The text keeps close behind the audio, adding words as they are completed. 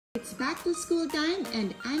It's back to school time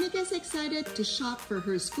and Annika's excited to shop for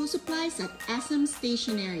her school supplies at SM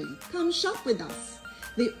Stationery. Come shop with us.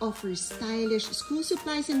 They offer stylish school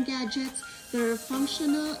supplies and gadgets that are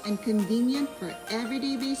functional and convenient for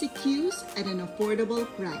everyday basic use at an affordable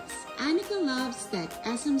price. Annika loves that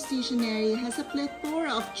SM Stationery has a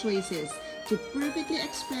plethora of choices to perfectly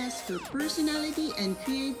express her personality and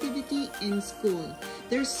creativity in school.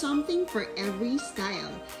 There's something for every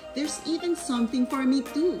style. There's even something for me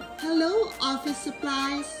too. Hello, office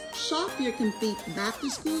supplies! Shop your complete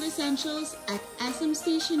back-to-school essentials at SM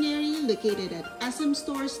Stationery located at SM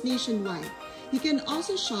stores nationwide. You can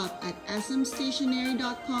also shop at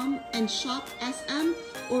smstationery.com and shop SM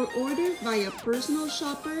or order via personal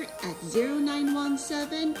shopper at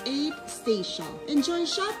 0917-8 Station. Enjoy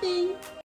shopping!